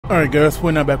Alright guys,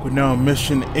 we're now back with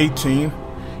mission 18.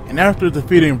 And after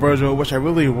defeating Virgil, which I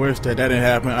really wish that didn't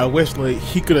happen, I wish like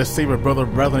he could have saved her brother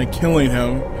rather than killing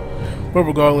him. But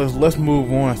regardless, let's move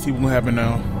on and see what's gonna happen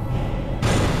now.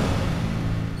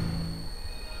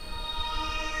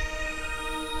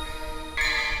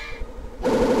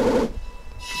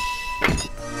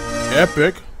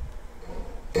 Epic.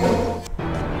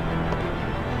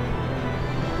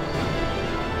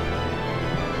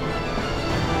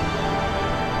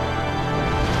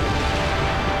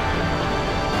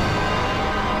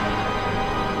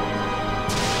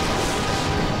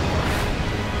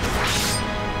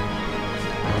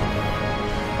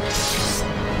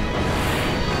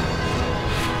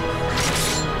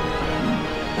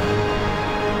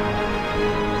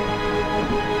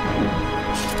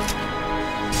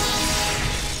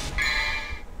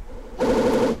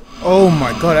 Oh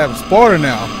my god, I have a Sparta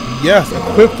now. Yes,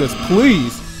 equip this,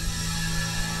 please.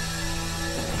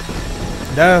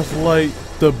 That's like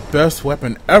the best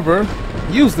weapon ever.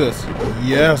 Use this.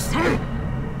 Yes.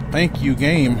 Thank you,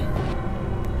 game.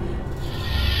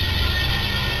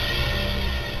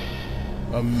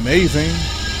 Amazing.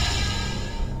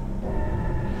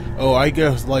 Oh, I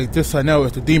guess like this I know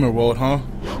is the demon world, huh?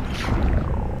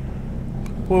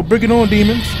 Well, bring it on,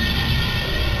 demons.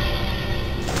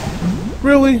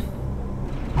 Really?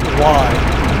 Why?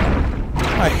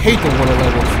 I hate the water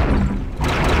levels.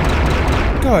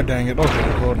 God dang it.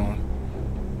 Okay, hold on.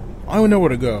 I don't know where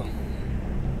to go.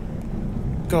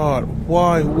 God,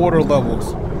 why water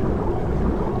levels?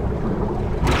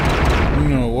 You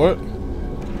know what?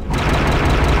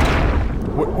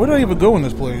 Where do I even go in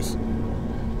this place?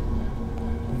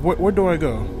 Where do I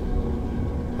go?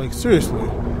 Like, seriously.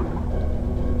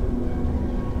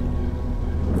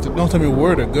 Don't tell me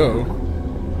where to go.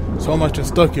 So I'm just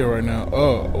stuck here right now.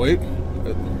 Oh, wait.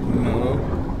 No.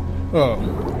 Oh,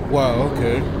 wow,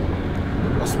 okay.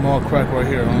 A small crack right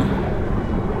here, huh?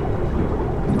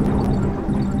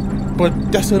 But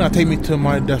that's still not take me to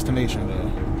my destination, though.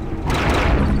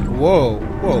 Whoa,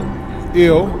 whoa.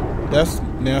 Ew. That's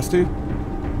nasty.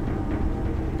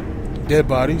 Dead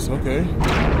bodies, okay.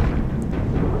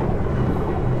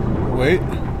 Wait.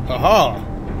 Haha!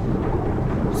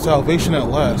 Salvation at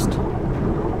last.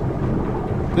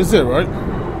 This is it, right?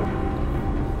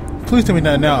 Please tell me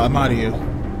that now I'm out of here.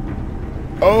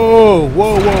 Oh,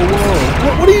 whoa, whoa,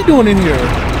 whoa. What are you doing in here?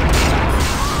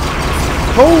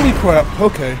 Holy crap.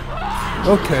 Okay.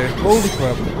 Okay, holy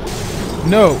crap.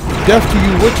 No, death to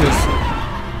you witches.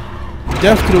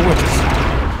 Death to the witches.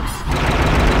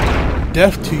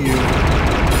 Death to you.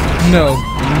 No.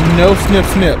 No snip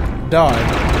snip. Die.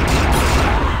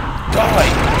 Die.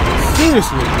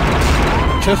 Seriously.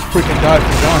 Just freaking died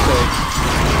for Dante.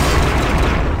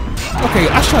 Okay,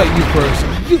 I shot you first.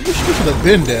 You should have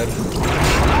been dead.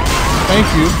 Thank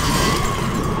you.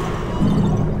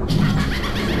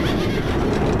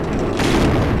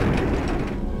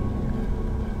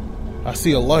 I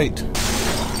see a light.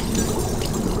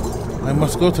 I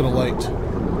must go to the light.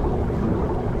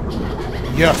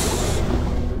 Yes.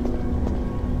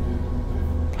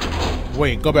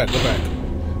 Wait, go back.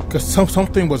 Because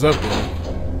something was up there.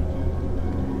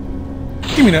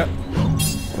 Give me that.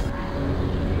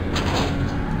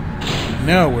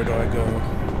 Now where do I go?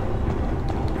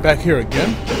 Back here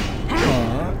again?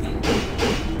 Alright.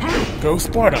 Go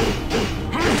Sparta.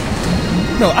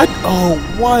 No, oh,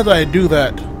 why did I do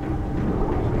that?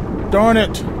 Darn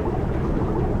it.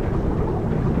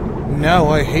 Now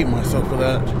I hate myself for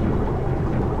that.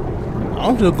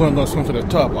 I'm just going to go swim to the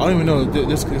top. I don't even know if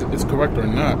this is correct or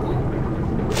not.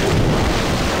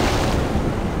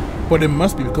 But it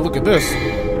must be, because look at this.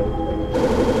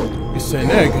 It's an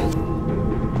egg.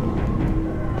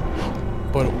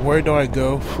 But where do I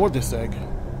go for this egg?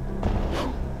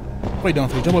 Wait,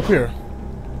 Dante, jump up here.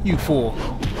 You fool.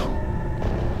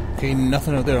 Okay,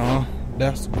 nothing up there, huh?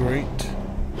 That's great.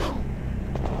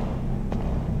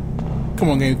 Come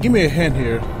on, game. Give me a hint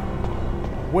here.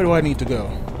 Where do I need to go?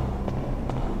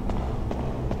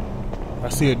 I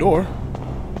see a door.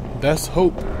 That's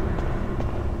hope.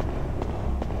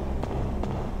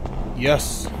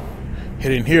 Yes.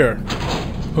 Hidden here.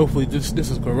 Hopefully this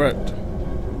is correct.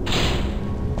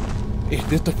 Is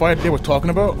this the fight they were talking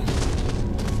about?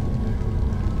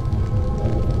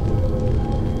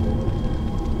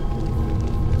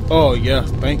 Oh yes,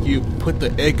 thank you. Put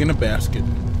the egg in a basket.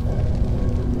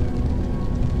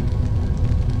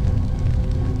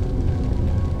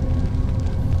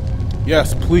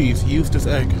 Yes, please use this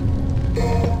egg.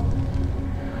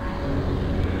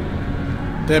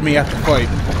 That may have to fight.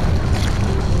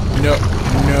 No.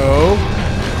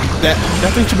 That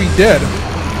thing should be dead.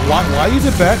 Why use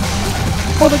it back?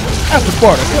 Mother, after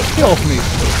Sparta, get off me.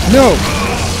 No.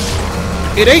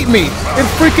 It ate me. It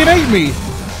freaking ate me.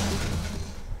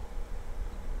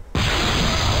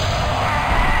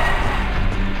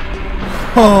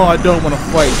 Oh, I don't want to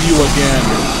fight you again.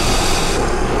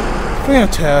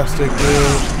 Fantastic,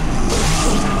 dude.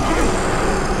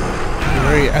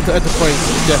 Great. I have to fight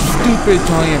that stupid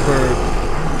giant bird.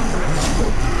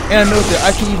 And I know that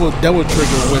I can even double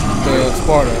trigger with the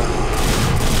Sparta.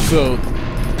 So,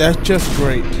 that's just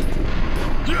great.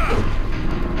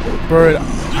 Bird,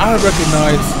 I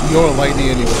recognize your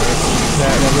lightning anywhere.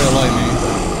 That red lightning.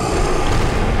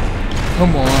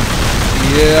 Come on.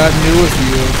 Yeah, I knew it was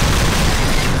you.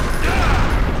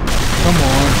 Come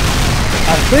on.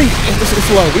 I think it's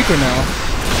a lot weaker now.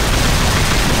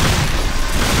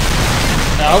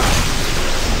 Ouch.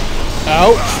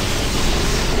 Ouch.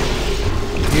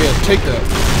 Yeah, take that.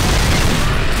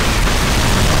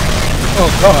 Oh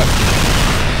god.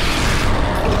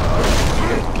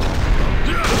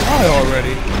 Die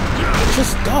already.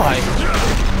 Just die.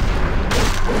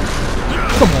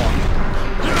 Come on.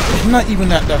 It's not even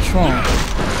that strong.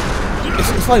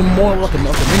 It's like more like a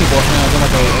mini boss now than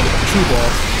like a true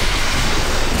boss.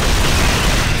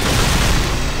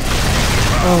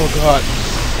 Oh god.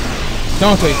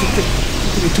 Dante,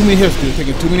 taking too many hits, dude.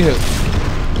 Taking too many hits.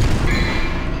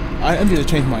 I need to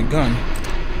change my gun.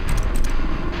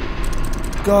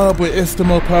 God, but it's the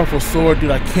most powerful sword,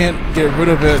 dude. I can't get rid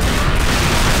of it.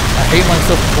 I hate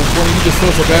myself for wanting to use this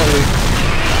sword so badly.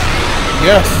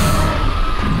 Yes.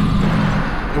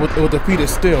 It will defeat it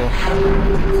still.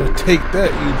 So take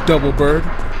that, you double bird.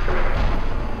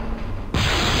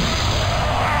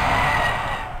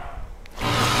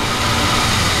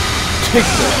 Take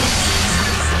that.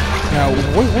 Now,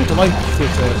 where's the light switch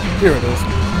at? Here it is.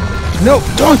 No,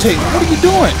 Dante, what are you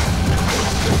doing?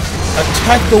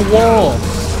 Attack the wall.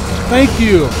 Thank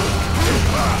you.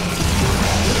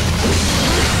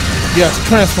 Yes,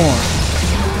 transform.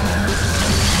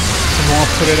 Come on,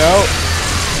 put it out.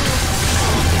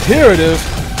 Here it is.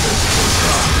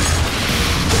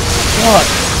 God.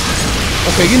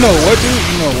 Okay, you know what, dude?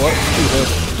 You know what? Do this.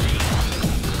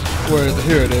 Where is it?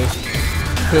 Here it is.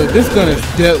 So this gun is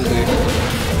deadly.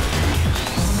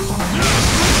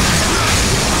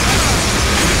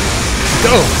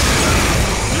 Go.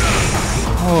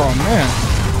 Oh man.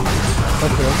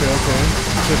 Okay.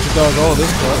 Just dodge all this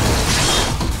stuff.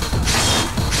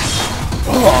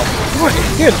 Oh, boy, it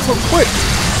hit so quick.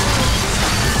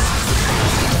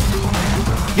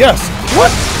 Yes!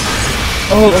 What?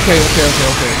 Oh, okay.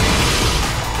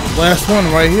 Last one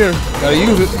right here. Gotta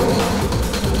use it.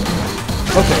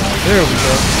 Okay, there we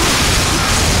go.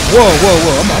 Whoa.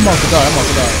 I'm about to die.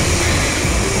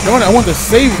 I want to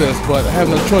save this, but I have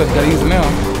no choice. Gotta use it now.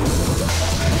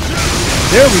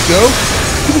 There we go.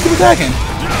 Keep attacking.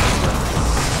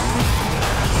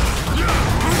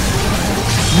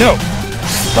 No!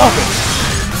 Stop it!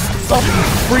 Stop it, you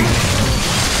freak!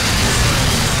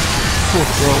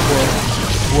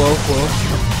 Whoa.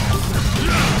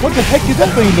 What the heck is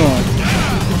that thing doing?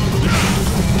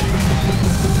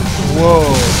 Whoa.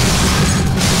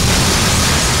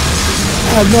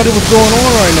 I have no idea what's going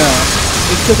on right now.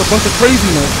 It's just a bunch of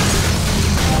craziness.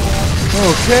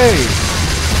 Okay.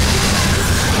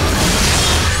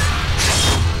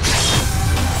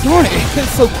 Darn it, it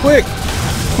hits so quick.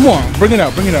 Come on, bring it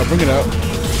out.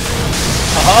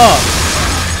 Aha!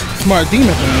 Smart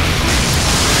demon thing.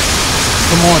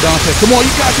 Come on, Dante. Come on,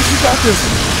 you got this.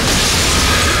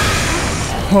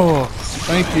 Oh,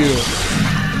 thank you.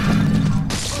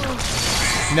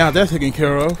 Now that's taken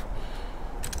care of.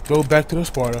 Go back to the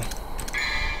Sparta.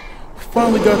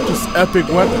 Finally got this epic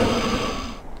weapon.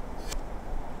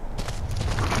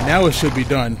 Now it should be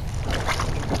done.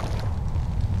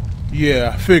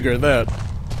 Yeah, figure that.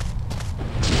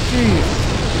 Jeez.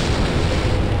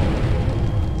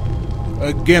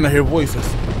 Again, I hear voices.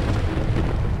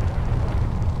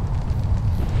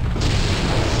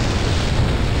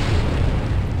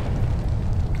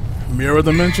 Mirror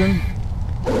dimension?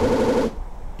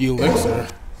 Elixir.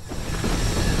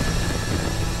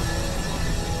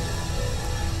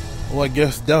 Well, I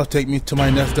guess that'll take me to my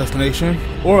next destination.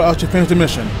 Or I'll just finish the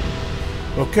mission.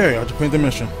 Okay, I'll just finish the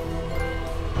mission.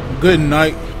 Good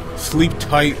night. Sleep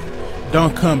tight.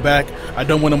 Don't come back. I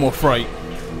don't want no more fright.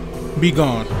 Be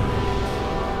gone.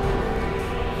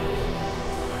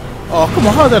 Oh, come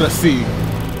on. How's that a C?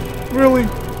 Really?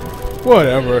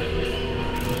 Whatever.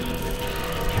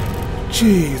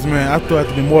 Jeez, man. I thought it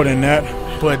had to be more than that.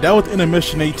 But that was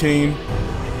intermission 18.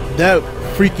 That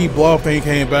freaky blob thing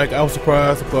came back. I was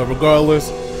surprised. But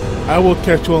regardless, I will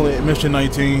catch you on mission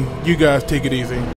 19. You guys take it easy.